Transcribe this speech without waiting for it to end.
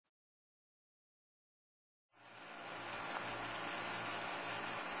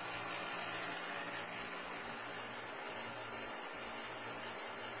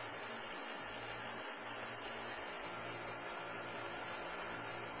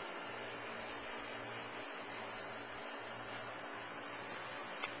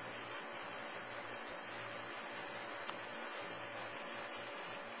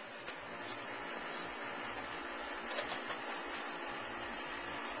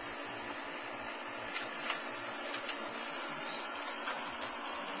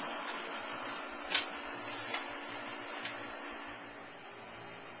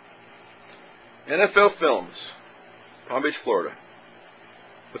NFL Films, Palm Beach, Florida.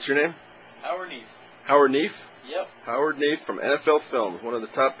 What's your name? Howard Neef. Howard Neef? Yep. Howard Neef from NFL Films, one of the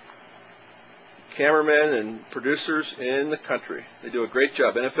top cameramen and producers in the country. They do a great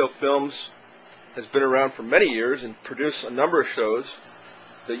job. NFL Films has been around for many years and produce a number of shows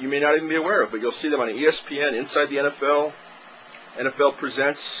that you may not even be aware of, but you'll see them on ESPN, Inside the NFL, NFL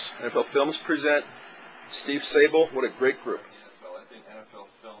Presents, NFL Films Present, Steve Sable. What a great group. I think NFL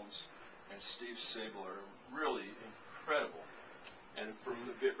Films and Steve Sable are really incredible. And from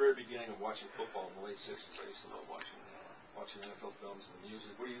the very beginning of watching football in the late 60s, I used to love watching NFL Films and the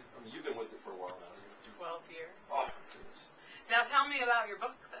music. You've been with it for a while now. 12 years. Oh, goodness. Now tell me about your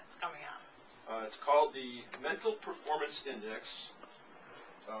book that's coming out. It's called the Mental Performance Index,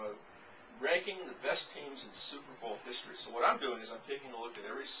 ranking the best teams in Super Bowl history. So what I'm doing is I'm taking a look at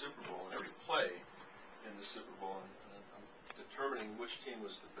every Super Bowl and every play in the Super Bowl, and I'm determining which team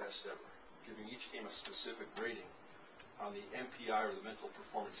was the best ever, giving each team a specific rating on the MPI, or the Mental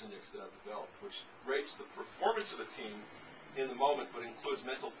Performance Index, that I've developed, which rates the performance of a team in the moment, but includes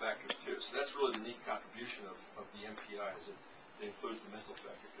mental factors too. So that's really the neat contribution of the MPI, is it includes the mental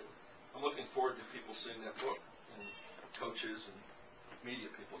factor too. I'm looking forward to people seeing that book, and coaches and media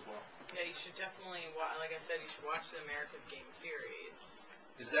people as well. Yeah, you should definitely, like I said, you should watch the America's Game series.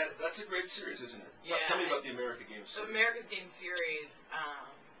 That's a great series, isn't it? Yeah. Tell me about the America Game series. The America's Game series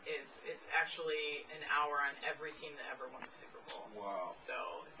it's actually an hour on every team that ever won the Super Bowl. Wow. So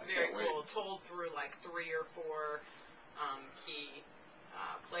it's very cool. Told through like 3 or 4 key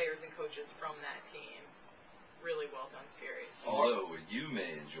players and coaches from that team. Really well done series. Although what you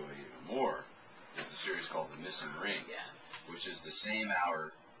may enjoy even more is the series called The Missing Rings, yes, which is the same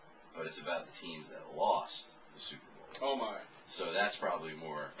hour, but it's about the teams that lost the Super Bowl. Oh my. So that's probably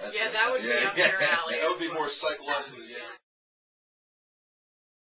more. That would be up your alley. That would be more psychologically. Yeah.